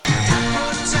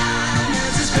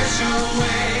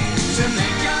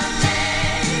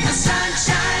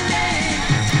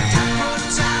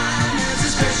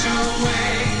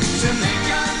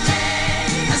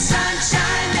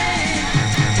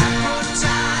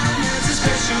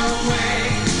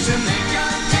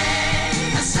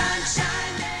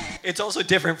It's also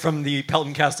different from the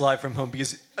Pelton Cast Live from home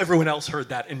because everyone else heard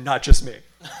that and not just me.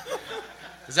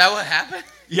 Is that what happened?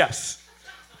 Yes.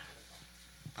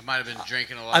 I might have been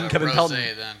drinking a lot I'm of Kevin rosé Pelton.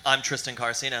 then. I'm Tristan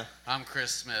Carcino. I'm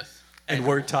Chris Smith. And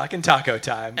we're talking taco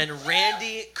time. And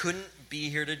Randy couldn't be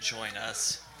here to join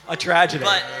us. A tragedy.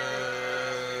 But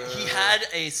he had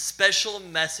a special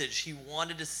message he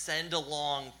wanted to send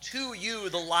along to you,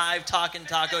 the live Talkin'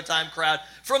 Taco Time crowd,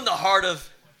 from the heart of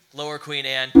Lower Queen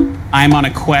Anne. I'm on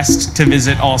a quest to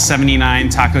visit all 79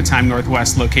 Taco Time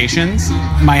Northwest locations.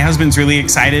 My husband's really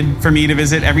excited for me to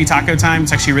visit every Taco Time.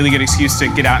 It's actually a really good excuse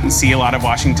to get out and see a lot of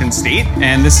Washington State.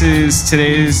 And this is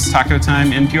today's Taco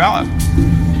Time in Puyallup.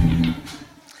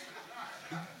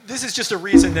 This is just a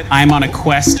reason that I'm on a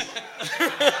quest.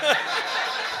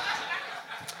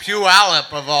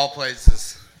 Puyallup, of all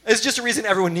places. It's just a reason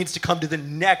everyone needs to come to the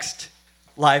next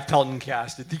live Pelton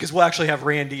Cast because we'll actually have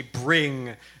Randy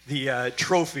bring the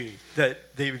trophy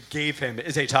that they gave him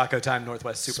as a Taco Time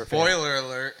Northwest super fan. Spoiler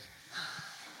alert.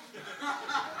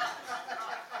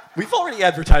 We've already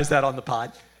advertised that on the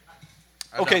pod.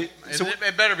 Okay, so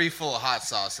it better be full of hot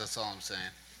sauce, that's all I'm saying.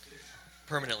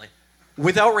 Permanently.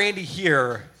 without Randy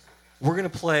here, we're going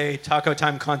to play Taco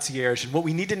Time Concierge. And what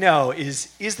we need to know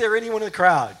is there anyone in the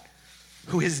crowd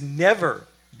who has never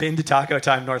been to Taco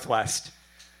Time Northwest?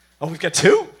 Oh, we've got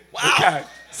two? Wow. Okay.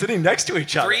 Sitting next to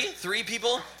each other. Three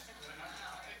people?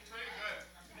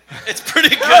 It's pretty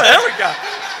good. Oh, there we go.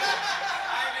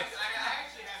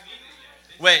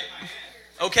 Wait.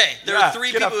 Okay, there are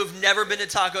three people who've never been to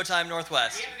Taco Time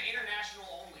Northwest.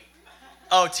 International only.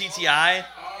 Oh, TTI?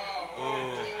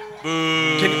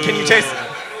 Boo. Can you taste it?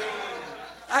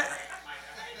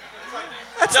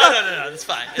 No, that's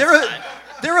fine.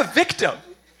 They're a victim.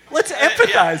 Let's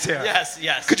empathize here.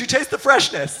 Yes. Could you taste the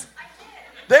freshness?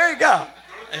 There you go.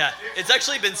 Yeah, it's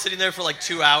actually been sitting there for like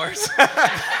 2 hours.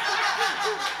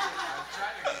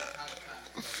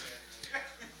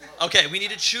 Okay, we need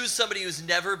to choose somebody who's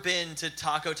never been to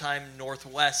Taco Time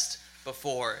Northwest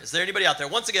before. Is there anybody out there?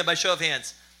 Once again, by show of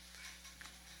hands.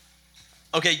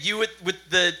 Okay, you with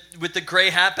the gray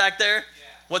hat back there? Yeah.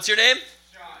 What's your name?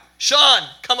 Sean,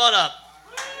 come on up.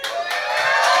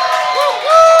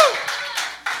 Woo!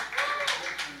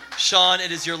 Sean,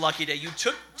 it is your lucky day. You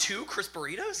took 2 crisp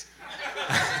burritos?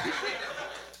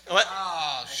 What?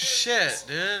 Oh, shit,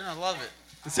 dude. I love it.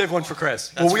 Let's save one for Chris.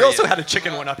 That's Well, we for also you. had a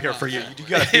chicken one up here for you. You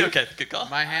got a bean? Okay, good call.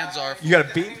 My hands are... You got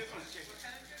a bean?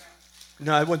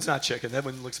 No, that one's not chicken. That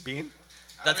one looks bean.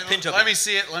 That's pinto. Let me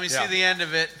see it. Let me see Yeah. the end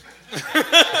of it.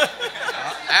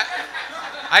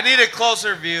 I need a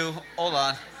closer view. Hold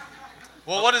on.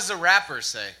 Well, what does the wrapper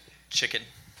say? Chicken.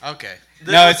 Okay.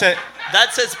 That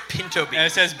says pinto bean. No,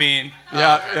 it says bean.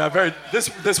 Yeah, very.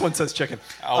 This one says chicken.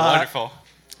 Oh, wonderful.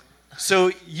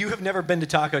 So you have never been to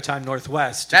Taco Time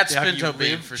Northwest. That's Have pinto you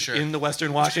bean lived for sure. in the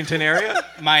Western Washington area?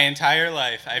 My entire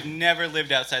life. I've never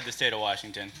lived outside the state of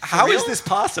Washington. How is real? this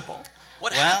possible?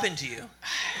 What Well- happened to you?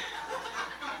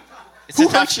 It's Who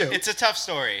a tough, hurt you? It's a tough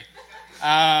story.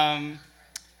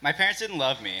 My parents didn't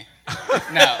love me.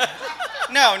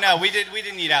 No. We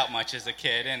didn't eat out much as a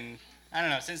kid, and I don't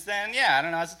know. Since then, yeah, I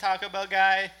don't know. As a Taco Bell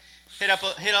guy, hit up a.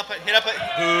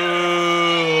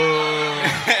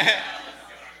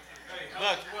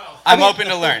 Look, I'm open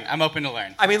to learn.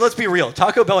 I mean, let's be real.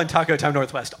 Taco Bell and Taco Time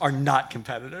Northwest are not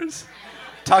competitors.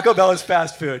 Taco Bell is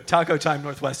fast food. Taco Time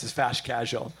Northwest is fast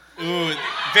casual. Ooh,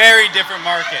 very different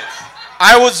markets.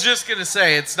 I was just going to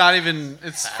say, it's not even...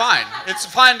 It's fine. It's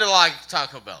fine to like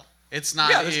Taco Bell. It's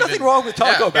not Yeah, there's even... nothing wrong with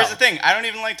Taco Bell. Here's the thing. I don't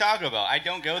even like Taco Bell. I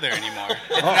don't go there anymore.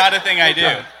 It's not a thing I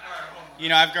do. You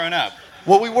know, I've grown up.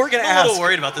 Well, we were going to I'm ask. a little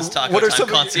worried about this Taco what are Time some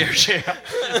of your-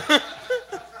 concierge.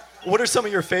 What are some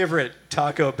of your favorite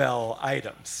Taco Bell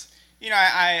items? You know,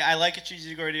 I like a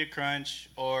cheesy gordita crunch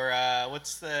or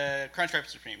what's the Crunchwrap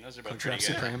Supreme. Those are both Crunchwrap pretty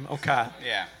good. Supreme. Okay.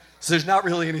 Yeah, So there's not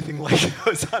really anything like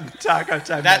those on Taco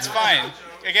Time. that's menu. fine.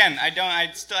 Again, I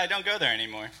don't go there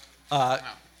anymore.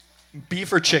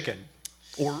 Beef or chicken,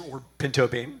 or pinto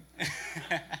bean.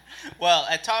 Well,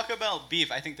 at Taco Bell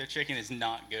beef, I think their chicken is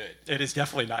not good. It is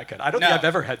definitely not good. I don't think No. I've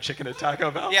ever had chicken at Taco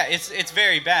Bell. Yeah, it's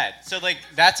very bad. So like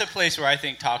that's a place where I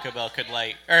think Taco Bell could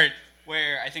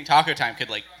where I think Taco Time could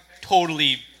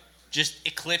totally just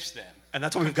eclipse them. And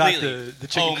that's why we've got Completely. the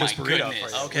chicken Oh, crisp my burrito.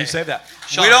 goodness. For you. Okay. We saved that.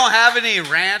 Sean, We don't have any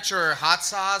ranch or hot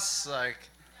sauce.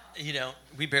 You know,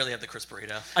 we barely have the crisp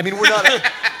burrito. I mean,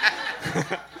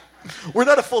 we're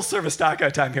not a full service Taco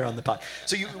Time here on the pod.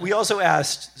 So we also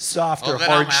asked soft Well, or then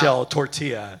hard I'm shell out.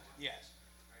 tortilla.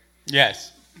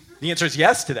 Yes. The answer is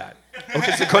yes to that.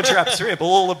 Okay, so Crunchwrap Supreme, a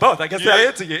little of both. I guess that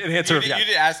is an answer of You yes.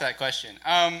 did ask that question.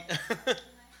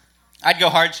 I'd go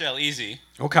hard shell easy.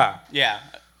 Okay. Yeah.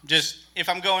 Just if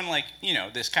I'm going like,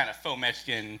 this kind of faux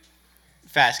Mexican,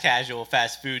 fast casual,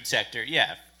 fast food sector,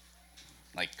 yeah,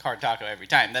 like hard taco every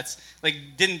time. That's like,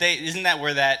 isn't that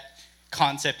where that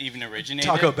concept even originated?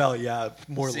 Taco Bell, yeah,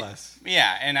 more or less.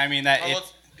 Yeah, and I mean that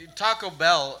Taco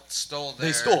Bell stole their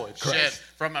it, shit correct.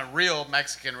 from a real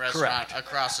Mexican restaurant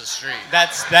across the street.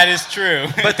 that is true.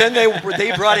 But then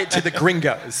they brought it to the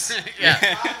gringos. Yeah.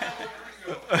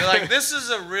 They're like, this is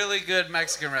a really good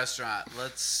Mexican restaurant.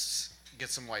 Let's get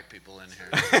some white people in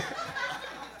here.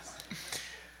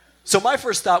 So my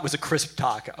first thought was a crisp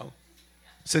taco,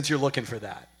 since you're looking for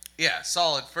that. Yeah,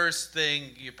 solid. First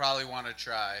thing you probably want to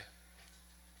try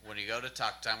when you go to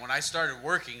Taco Time. When I started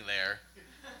working there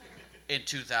in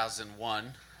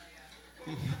 2001,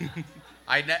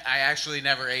 I actually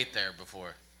never ate there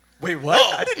before. Wait,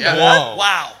 what? I didn't Yeah. know that.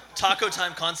 Wow. Taco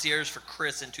Time concierge for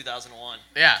Chris in 2001.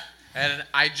 Yeah, and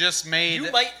I just made...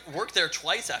 You might work there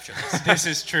twice after this. This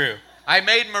is true. I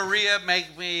made Maria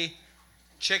make me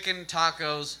chicken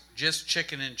tacos, just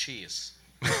chicken and cheese.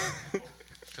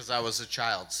 Because I was a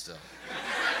child still.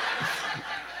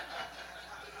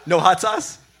 No hot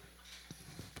sauce?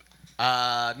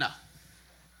 No.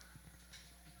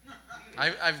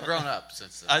 I've grown up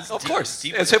since then. Of course,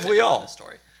 deep as have we all.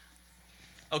 Story.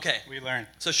 Okay, We learn.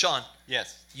 so Sean,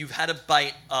 Yes. you've had a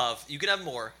bite of. You can have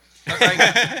more.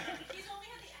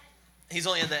 He's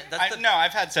only at the end. That's the, No,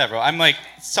 I've had several. I'm like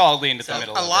solidly into the So,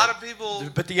 middle. A of lot it. of people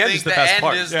But the end think is the best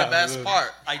part. is Yeah. the best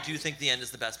part. I do think the end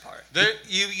is the best part.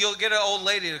 You'll get an old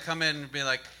lady to come in and be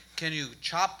like, can you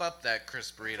chop up that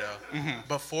crisp burrito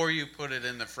before you put it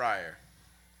in the fryer?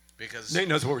 Because Nate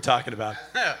knows what we're talking about.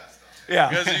 Yeah.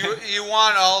 because you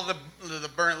want all the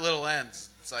burnt little ends.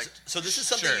 It's like, So this is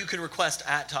something sure. you can request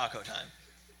at Taco Time.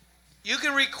 You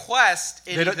can request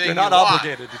anything They're not you want.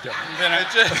 obligated to do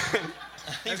it.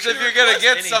 It's can if you're gonna request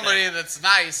get anything. somebody that's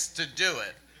nice to do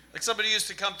it. Like somebody used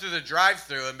to come through the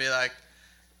drive-thru and be like,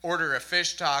 order a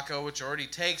fish taco, which already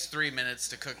takes 3 minutes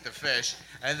to cook the fish,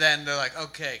 and then they're like,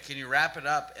 okay, can you wrap it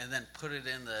up and then put it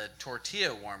in the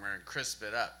tortilla warmer and crisp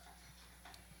it up?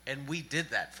 And we did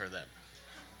that for them.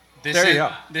 There you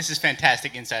go. This is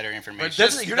fantastic insider But information.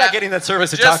 just You're not getting that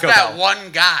service at just Taco that Bell.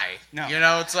 one guy. No. You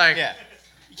know, it's like, Yeah.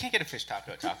 You can't get a fish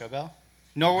taco at Taco Bell.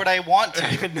 Nor would I want to.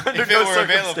 Under if no it were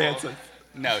available. circumstances.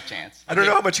 No chance. I don't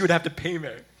know how much you would have to pay me.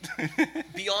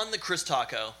 Beyond the Chris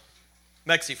Taco,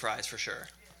 Mexi fries for sure.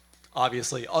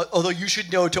 Obviously. Although you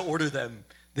should know to order them,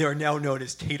 they are now known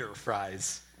as tater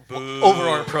fries. Over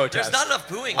our protest. There's not enough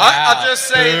booing. I'll just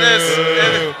say this.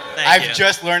 Thank I've you.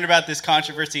 just learned about this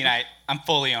controversy, and I'm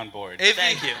fully on board.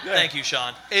 Thank you. Thank you,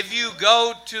 Sean. If you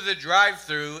go to the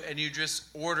drive-thru and you just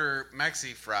order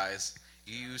Mexi fries,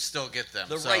 you still get them.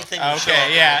 The So- right thing to show up.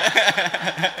 Okay,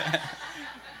 yeah.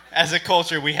 As a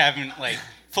culture, we haven't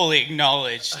fully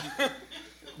acknowledged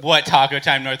what Taco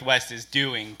Time Northwest is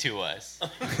doing to us.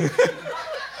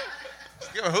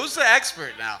 Who's the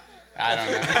expert now? I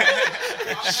don't know.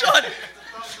 Sean.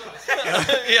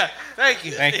 Yeah. Thank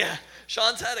you. Thank you. Yeah.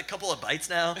 Sean's had a couple of bites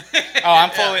now. Oh,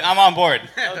 I'm on board.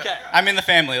 Okay. I'm in the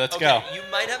family. Let's go. You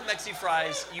might have Mexi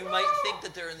fries. You might think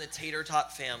that they're in the tater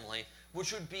tot family,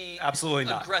 which would be Absolutely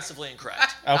not. aggressively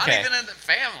incorrect. Not Okay. even in the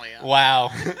family. Huh?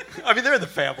 Wow. I mean, they're in the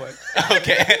family.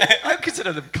 Okay. I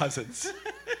consider them cousins.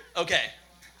 Okay.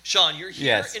 Sean, you're here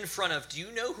Yes. in front of. Do you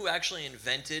know who actually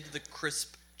invented the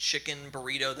crisp chicken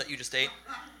burrito that you just ate?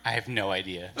 I have no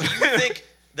idea. Do you think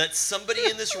that somebody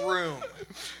in this room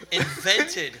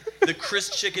invented the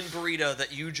crisp chicken burrito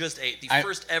that you just ate? The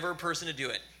first ever person to do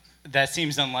it. That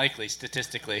seems unlikely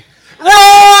statistically.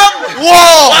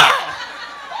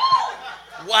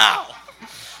 Wow.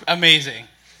 Amazing.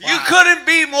 You couldn't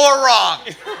be more wrong.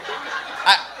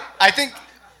 I think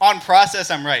on process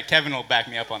I'm right. Kevin will back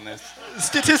me up on this.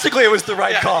 Statistically, it was the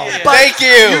right call. yeah. But, Thank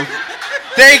you.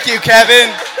 Thank you, Kevin.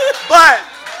 but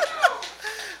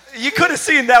you could have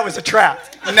seen that was a trap.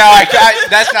 No,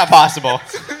 that's not possible.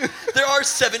 There are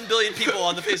 7 billion people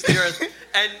on the face of the earth,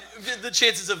 and the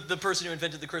chances of the person who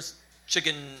invented the crisp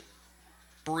chicken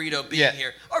burrito being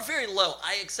here are very low.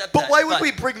 I accept But that. why would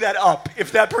we bring that up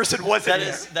if that person wasn't That here?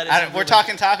 is really, We're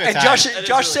talking taco And time. Josh is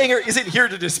Josh really- Sanger isn't here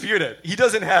to dispute it. He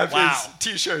doesn't have Wow. his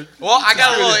T-shirt. Well, I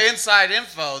got a little inside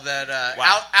info that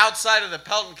Wow. outside of the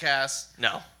Pelton cast,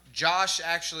 No. Josh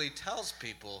actually tells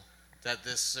people that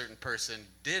this certain person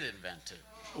did invent it.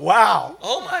 Wow.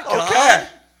 Oh my god. Okay.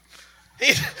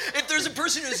 If there's a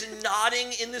person who's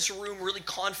nodding in this room really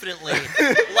confidently,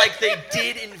 like they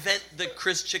did invent the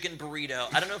crisp chicken burrito,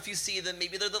 I don't know if you see them.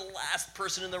 Maybe they're the last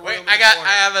person in the room. Wait, in the I corner.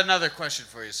 have another question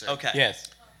for you, sir. Okay. Yes.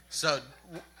 So,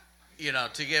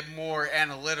 to get more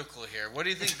analytical here, what do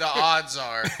you think the odds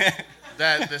are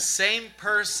that the same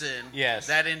person Yes.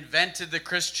 that invented the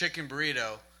Chris Chicken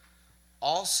Burrito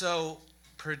also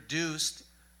produced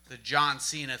the John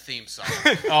Cena theme song?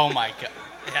 Oh my god.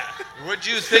 Yeah. Would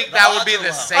you think that would be the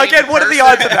odds are same Again, what are the person?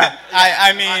 odds of that?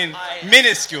 I mean, I-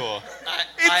 minuscule.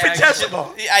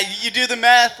 Infinitesimal. You do the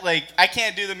math. Like, I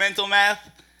can't do the mental math,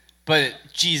 but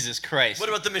Jesus Christ. What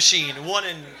about the machine? One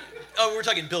in. Oh, we're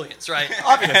talking billions, right?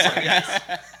 Obviously. Yes.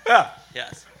 Yeah.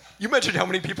 Yes. You mentioned how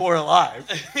many people are alive.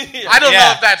 I don't know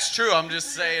Yeah. if that's true. I'm just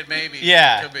saying maybe.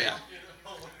 Yeah. Could be.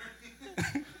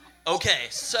 Okay,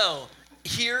 so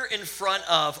here in front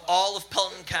of all of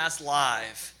Pelton Cast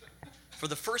Live, for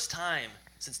the first time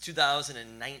since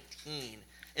 2019,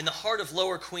 in the heart of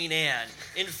Lower Queen Anne,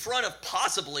 in front of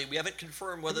possibly, we haven't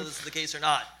confirmed whether this is the case or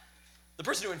not, the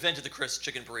person who invented the Chris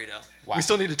Chicken Burrito. Wow. We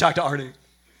still need to talk to Arnie.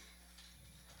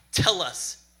 Tell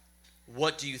us,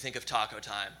 what do you think of Taco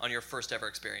Time on your first ever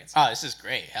experience? Oh, this is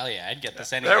great. Hell yeah. I'd get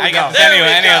this any There we I get go. this There any, we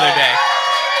any go. other day.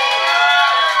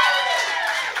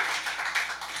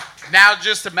 Now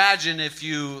just imagine if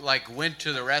you like went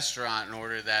to the restaurant and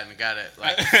ordered that and got it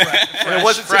like And it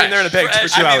wasn't sitting there in a bag for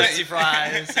Fresh 2 hours. fancy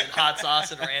fries and hot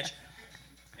sauce and ranch.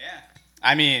 Yeah.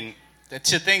 I mean,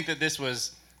 to think that this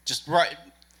was just right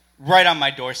on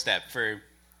my doorstep for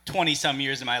 20-some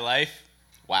years of my life.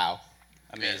 Wow.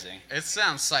 Amazing. It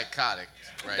sounds psychotic,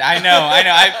 right? I know.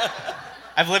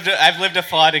 I've lived a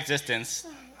flawed existence.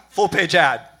 Full page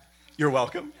ad. You're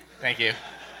welcome. Thank you.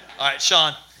 All right,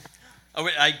 Sean. Oh,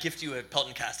 wait, I gift you a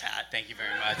Pelton Cast hat. Thank you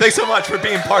very much. Thanks so much for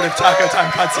being part of Taco Time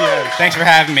Concierge. Thanks for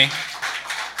having me.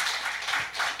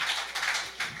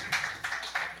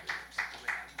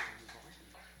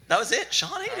 That was it.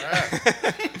 Sean ate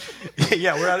it.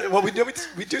 Yeah, we're at it. Well, we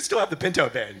do still have the Pinto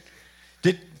Band.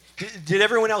 Did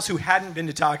everyone else who hadn't been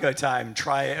to Taco Time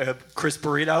try a Chris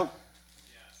Burrito?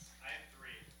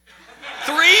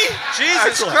 Three? Jesus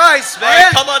Excellent. Christ, All right,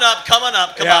 man! come on up.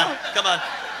 Come Yeah. on.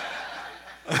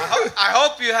 I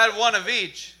hope you had one of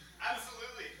each.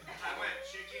 Absolutely. I went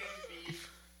chicken, beef,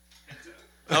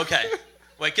 Okay.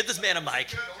 Wait, get this man a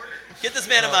mic. Get this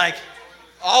man a mic.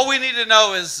 All we need to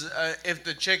know is if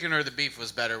the chicken or the beef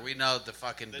was better. We know the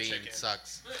fucking bean chicken.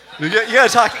 sucks. You gotta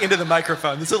talk into the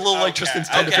microphone. This is a little like Okay. Tristan's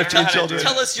 10 to Okay. 15 children.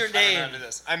 Tell us your I don't know name. how to do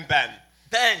this. I'm Ben.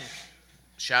 Ben.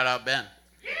 Shout out Ben.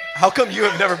 How come you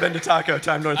have never been to Taco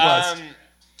Time Northwest?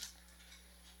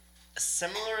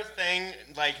 Similar thing,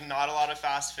 like not a lot of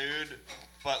fast food,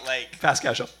 but like Fast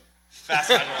casual. fast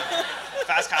casual.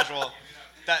 Fast casual.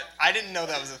 That I didn't know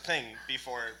that was a thing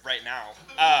before right now.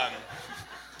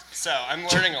 So I'm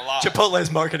learning a lot.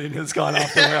 Chipotle's marketing has gone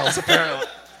off the rails, apparently.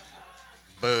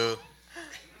 Boo.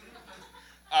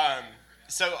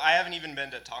 So I haven't even been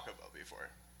to Taco Bell before.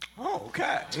 Oh,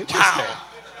 okay. Interesting.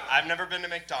 I've never been to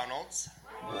McDonald's,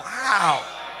 Wow.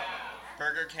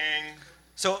 Burger King.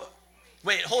 So,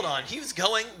 Wait, hold on. He was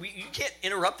going. You can't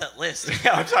interrupt that list.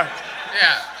 yeah, I'm sorry.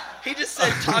 Yeah. He just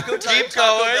said Taco Time, Keep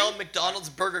Taco going. Bell, McDonald's,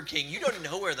 Burger King. You don't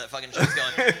know where that fucking show's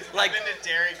going. Like, I've been to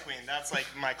Dairy Queen. That's like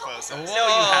my closest. no,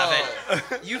 you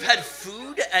haven't. You've had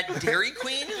food at Dairy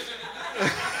Queen?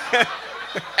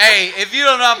 Hey, if you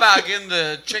don't know about getting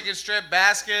the chicken strip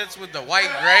baskets with the white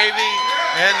gravy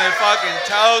and the fucking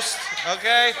toast,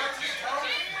 okay?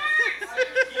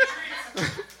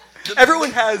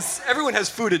 Everyone has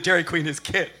food at Dairy Queen as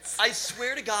kids. I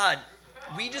swear to God,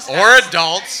 we just Or asked,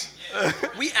 adults.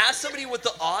 we asked somebody what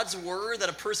the odds were that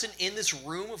a person in this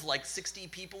room of like 60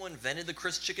 people invented the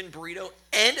Chris Chicken Burrito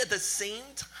and at the same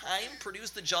time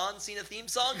produced the John Cena theme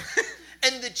song.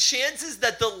 And the chances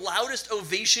that the loudest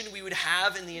ovation we would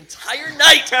have in the entire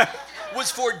night was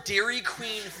for Dairy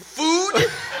Queen food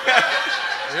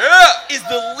Yeah. is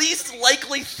the least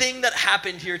likely thing that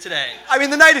happened here today. I mean,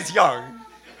 the night is young.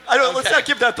 Let's Okay. not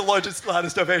give that the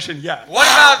loudest ovation yet. What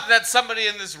about that somebody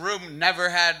in this room never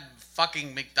had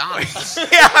fucking McDonald's?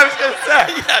 Yeah, I was gonna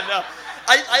say. Yeah, no.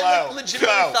 I Whoa, legitimately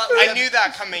whoa. thought I knew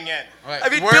that coming in. Right. I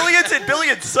mean, were, billions and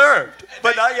billions served,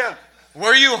 but not yet.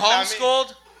 were you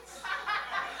homeschooled?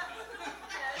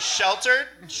 Sheltered?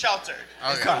 Sheltered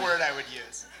is Okay. the word I would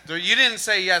use. You didn't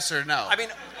say yes or no. I mean,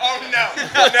 Oh, no.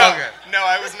 No. Okay. No,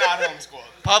 I was not homeschooled.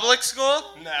 Public school?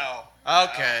 No.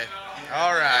 Okay.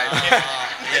 All right.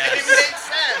 It yes. makes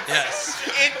sense. Yes.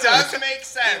 It does make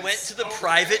sense. He went to the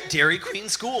private Dairy Queen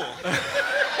school.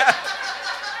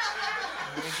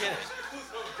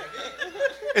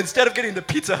 instead of getting the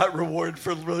Pizza Hut reward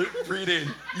for reading,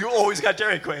 you always got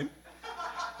Dairy Queen.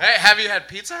 Hey, have you had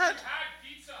Pizza Hut?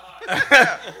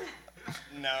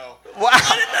 No. Wow.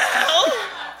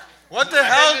 What the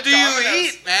hell to do you Domino's.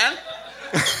 eat, man?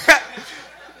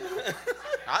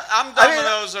 I'm I mean-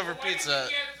 Domino's over Pizza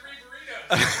Hut.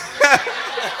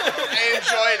 I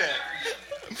enjoyed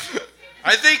it.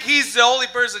 I think he's the only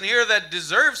person here that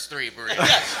deserves 3 burritos.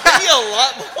 Yeah, maybe a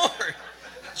lot more.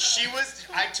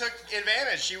 I took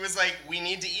advantage. She was like, we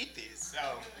need to eat these. So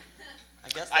I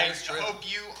guess I that is true. hope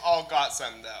you all got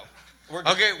some, though. We're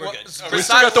good. Okay, we're well, good. We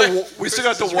still got besides, the we still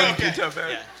got the one Okay. pizza there.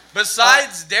 Yeah.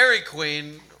 besides Dairy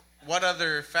Queen, what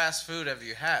other fast food have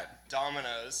you had?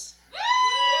 Domino's.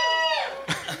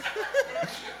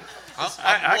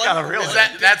 I gotta realize. Is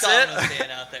that- that's it? Domino's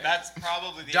fan out there. That's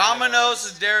probably the Domino's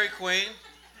and Dairy Queen.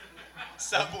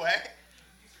 Subway.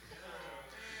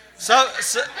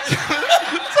 Subway's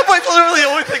literally the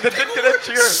only thing that didn't get a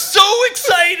cheer. So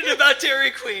excited about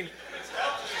Dairy Queen.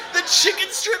 The chicken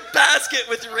strip basket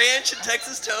with ranch and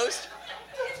Texas toast.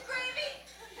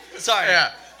 Sorry.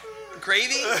 Yeah.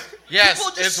 Gravy? Yes,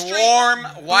 People just it's straight warm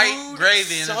white booed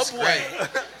gravy and it's Subway. great.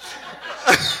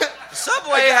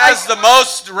 Subway has the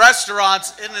most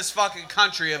restaurants in this fucking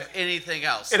country of anything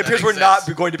else. It that appears we're exists.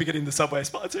 not going to be getting the Subway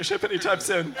sponsorship anytime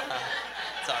soon.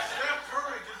 Sorry.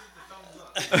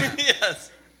 Yes.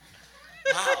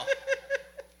 Wow.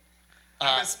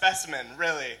 I'm a specimen,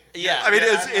 really. Yeah. I mean,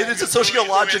 Yeah, it is a who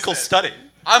sociological is it? study.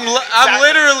 I'm Exactly.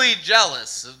 literally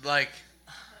jealous. Like,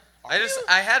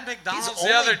 I had McDonald's He's the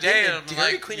only other day, been and to I'm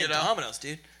Dairy like, Queen you and know, Domino's,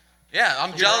 dude. yeah,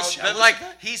 I'm jealous jealous that like of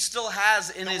that? he still has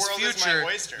in The his world is my future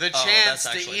oyster. the Oh, chance that's to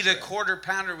actually eat a true. quarter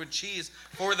pounder with cheese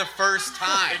for the first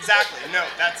time. Exactly. No,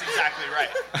 that's exactly right.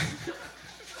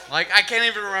 Like I can't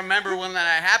even remember when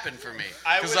that happened for me.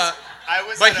 I 'Cause,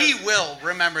 was but at he a- will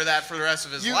remember that for the rest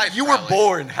of his life. You were probably.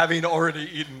 born having already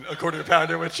eaten a quarter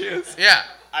pounder with cheese. Yeah.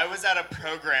 I was at a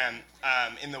program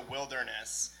in the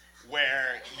wilderness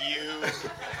where you.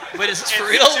 Wait, is this It's for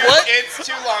real? too- What? It's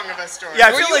too long of a story. Yeah,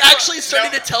 I Were feel you like actually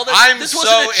starting no, to tell this? I'm this so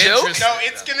wasn't a joke? interested. No,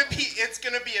 it's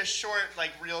gonna be a short,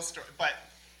 like, real story, but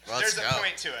Let's there's a go.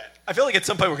 point to it. I feel like at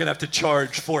some point we're gonna have to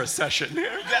charge for a session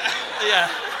here. Yeah.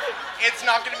 It's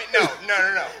not gonna be no.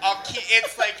 I'll keep.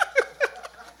 It's like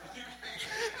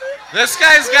This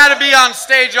guy's got to be on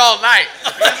stage all night.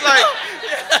 He's like,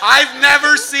 I've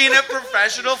never seen a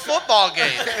professional football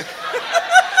game.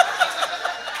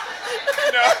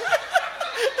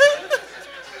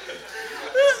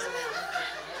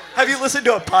 Have you listened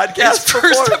to a podcast His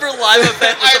first before? ever live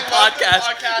event was I a love the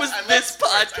podcast. Was I love this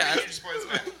sports. I'm a podcast? huge sports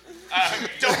fan.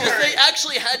 Don't worry. They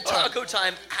actually had taco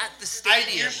time at the I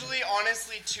stadium. usually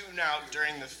honestly tune out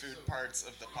during the food parts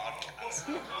of the podcast.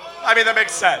 I mean, that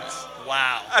makes sense.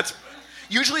 Wow.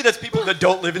 Usually that's people that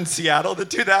don't live in Seattle that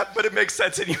do that, but it makes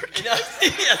sense in your You know,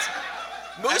 yes.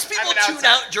 Most I'm people an tune outsider.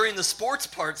 out during the sports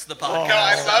parts of the podcast. No,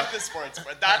 I love the sports,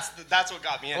 but that's what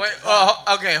got me into Wait, it. oh,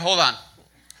 okay, hold on.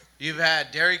 You've had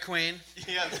Dairy Queen,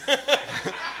 Yeah,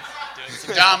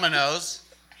 Domino's,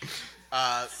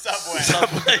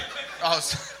 Subway.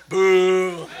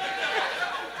 Boo.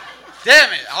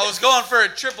 Damn it! I was going for a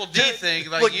triple D thing.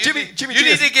 Like look, you, Jimmy you G need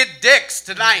is- to get dicks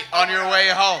tonight on your way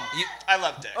home. I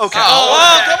loved it. Okay. Oh,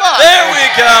 well, come on. There we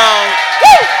go.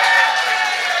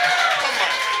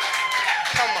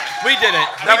 Come on. We did it.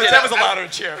 That was a louder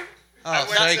cheer. Oh, I went,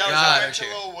 thank I God. went to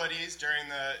Little Woody's during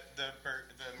the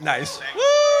Nice. thing.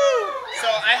 So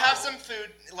I have some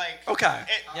food, like. Okay.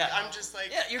 Yeah. I'm just like.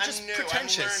 Yeah, you're I'm just new,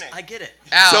 pretentious. I'm learning. I get it.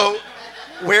 Al, So,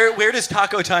 where does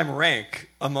Taco Time rank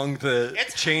among the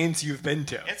It's- chains you've been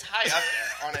to? It's high up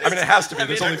there, honestly. I mean, it has to be.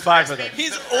 There's only 5 of them.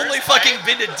 He's The only first fucking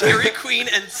bite- been to Dairy Queen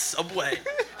and Subway.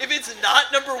 If it's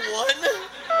not number one,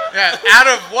 yeah, out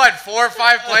of what, 4 or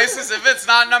 5 places? If it's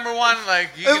not number 1, like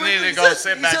you need to go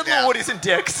sit He back said Little down. Woody's and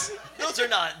Dick's. those are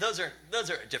not. Those are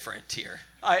a different tier.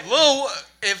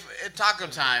 If Taco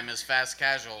Time is fast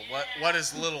casual, what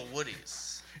is Little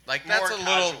Woody's? Like that's More a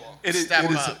little casual. It is, step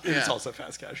it is, up. it is yeah. also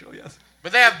fast casual, yes.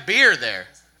 But they have beer there.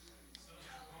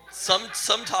 Some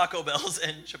Taco Bells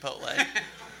and Chipotle.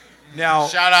 Now,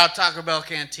 Shout out Taco Bell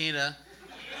Cantina.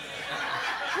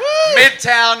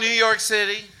 Midtown, New York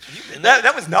City.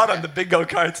 that was not on the bingo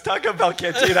cards. Taco Bell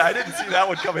Cantina. I didn't see that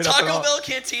one coming up at Taco all. Bell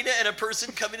Cantina and a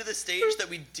person coming to the stage that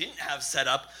we didn't have set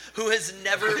up who has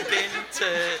never been to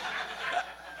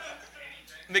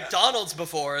McDonald's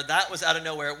before. That was out of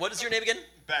nowhere. What is your name again?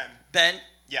 Ben. Ben?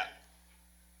 Yeah.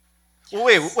 Well,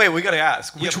 wait, we gotta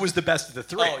ask. Which was the best of the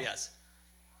 3? Oh, yes.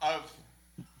 Of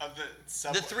the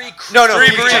Subway. The 3 No, Three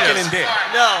beef, burritos. chicken, and dick.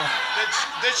 No.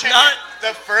 The chicken. Not-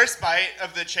 the first bite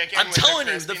of the chicken. I'm with telling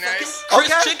the you, the crispy fucking nice,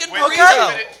 Chris Okay, chicken with-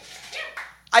 burrito.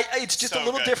 okay. It's just So a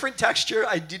little good. different texture.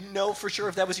 I didn't know for sure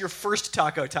if that was your first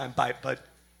Taco Time bite, but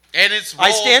And it's I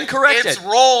rolled, stand corrected. It's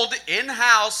rolled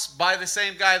in-house by the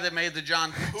same guy that made the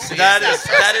John Cena. That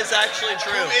is actually Who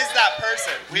true. is that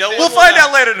person? No been- we'll will find know.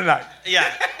 out later tonight.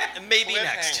 Yeah, maybe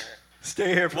next. Cliffhanger.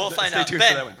 Stay here. For We'll find stay out. tuned Ben.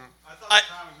 for that one.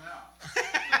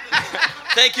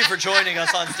 Thank you for joining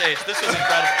us on stage. This was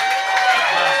incredible.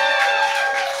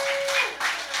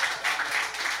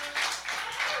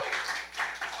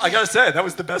 I gotta say, that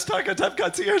was the best Taco Time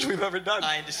concierge we've ever done.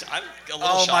 I'm a little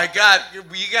Oh shocked. my God, you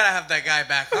gotta have that guy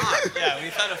back on. Yeah,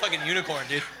 we found a fucking unicorn,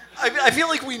 dude. I feel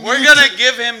like we We're need gonna to-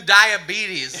 give him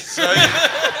diabetes, so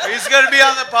he's gonna be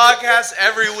on the podcast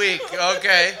every week.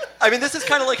 Okay. I mean, this is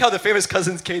kind of like how the famous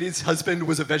Cousins Katie's husband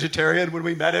was a vegetarian when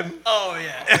we met him, Oh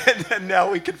yeah. and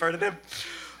now we converted him.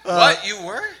 What you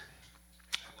were?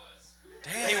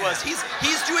 He was.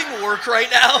 He's doing work right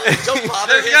now. Don't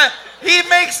bother This him. guy- he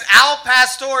makes Al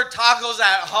Pastor tacos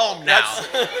at home now.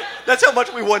 That's how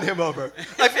much we won him over.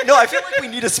 I feel like we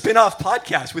need a spin-off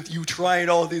podcast with you trying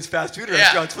all of these fast food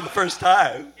restaurants for the first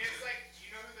time. It's like, do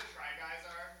you know who the Try Guys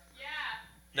are?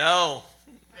 No.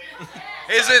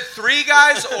 Is it 3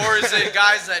 guys or is it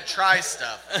guys that try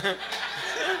stuff?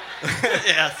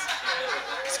 Yes.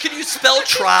 Can you spell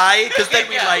try? Because then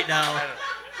we Yeah. might know.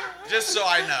 Just so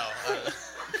I know.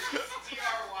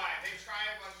 T-R-Y. They try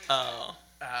a bunch of Oh.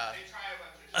 They try a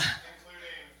bunch of shit,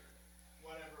 including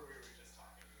whatever we were just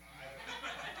talking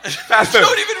about. Fast I food.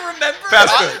 don't even remember.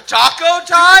 Fast food. Taco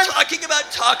time? Talking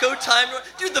about Taco Time.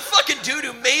 Dude, the fucking dude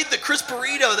who made the crisp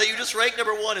burrito that you just ranked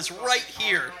number 1 is right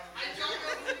here.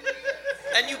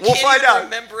 And you We'll can't find even out.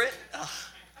 remember it? Ugh.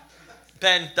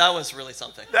 Ben, that was really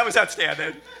something. That was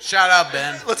outstanding. Shout out,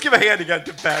 Ben. Let's give a hand again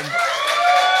to Ben.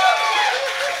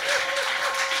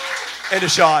 And to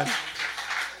Sean.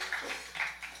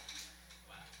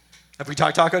 Have we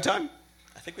talked Taco Time?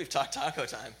 I think we've talked Taco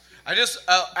Time.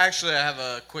 Actually, I have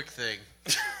a quick thing.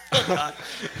 Oh, God.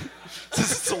 Is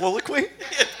this a soliloquy?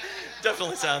 It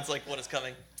definitely sounds like what is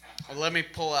coming. Well, let me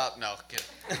pull out. No, kidding.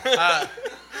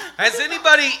 Has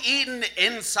anybody eaten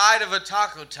inside of a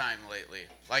Taco Time lately?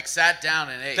 Like sat down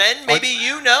and ate? Ben, maybe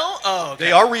you know? Oh, okay.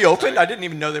 They are reopened? I didn't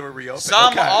even know they were reopened.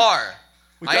 Some Okay. are.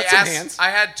 We got some hands. I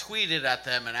had tweeted at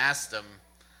them and asked them,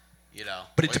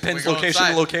 But it we depends go location to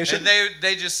inside. location? And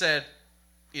they just said,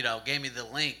 gave me the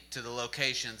link to the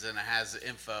locations and it has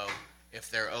info if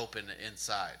they're open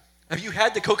inside. Have you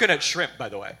had the coconut shrimp, by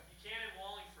the way? You can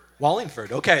in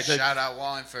Wallingford. Okay. the- Shout out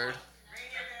Wallingford.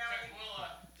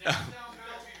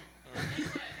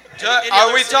 Any Are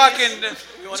other we cities talking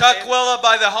we wanna Tukwila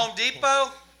by the Home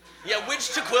Depot? Yeah,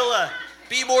 which Tequila?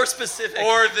 Be more specific.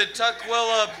 Or the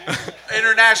Tukwila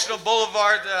International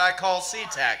Boulevard that I call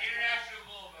SeaTac?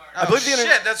 I believe the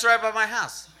Shit, that's right by my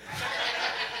house.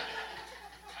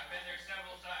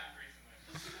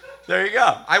 There you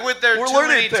go. I went there We're too learning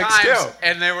many things, times, too.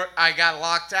 and I got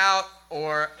locked out,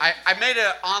 or I made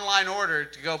an online order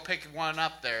to go pick one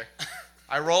up there.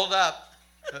 I rolled up.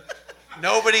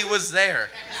 Nobody was there.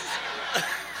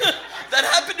 That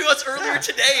happened to us earlier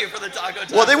today for the Taco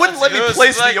Time. Well, they wouldn't let me It was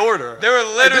place like- the order. They were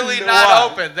literally I didn't know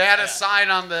not why. open. They had a sign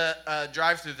on the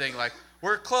drive-through thing like,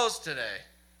 "We're closed today."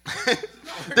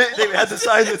 They had the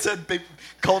sign that said they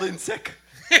called in sick.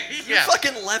 Yeah.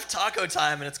 fucking left Taco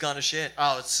Time and it's gone to shit.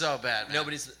 Oh, it's so bad. Man.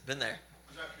 Nobody's been there.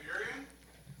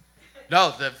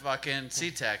 No, the fucking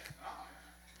SeaTac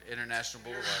International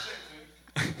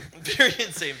Boulevard. Very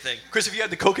same thing. Chris, have you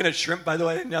had the coconut shrimp, by the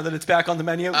way, now that it's back on the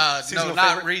menu? No, Seasonal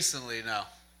not favorite? recently. No.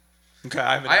 Okay,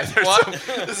 I haven't I- either. what?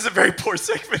 So this is a very poor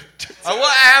segment. Well,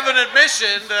 I have an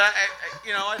admission that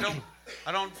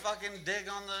I don't fucking dig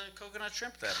on the coconut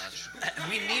shrimp that much.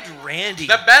 We need Randy.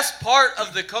 The best part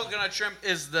of the coconut shrimp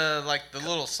is the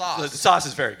little The sauce. sauce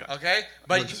is very good. Okay,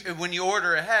 but when you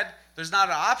order ahead, there's not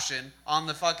an option on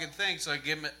the fucking thing, so I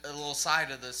give him a little side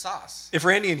of the sauce. If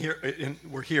Randy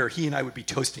were here, he and I would be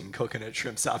toasting coconut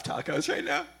shrimp soft tacos right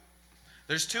now.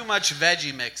 There's too much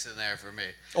veggie mix in there for me.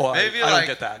 Oh, Maybe I don't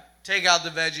get that. Take out the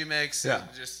veggie mix and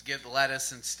Yeah. just get the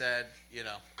lettuce instead.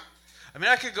 I mean,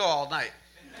 I could go all night.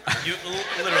 You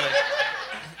literally.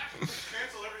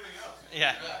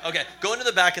 Yeah. Okay. Go into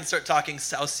the back and start talking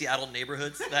South Seattle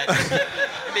neighborhoods that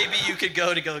maybe you could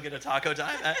go get a Taco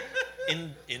Time at,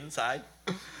 inside.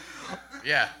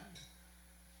 Yeah.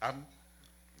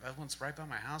 That one's right by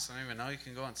my house. I don't even know you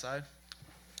can go inside.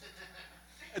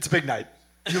 It's a big night.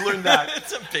 You learned that.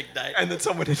 It's a big night. And then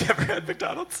someone had never had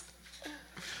McDonald's.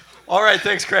 All right,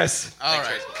 thanks, Chris. All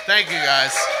right. Thank you,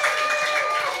 guys.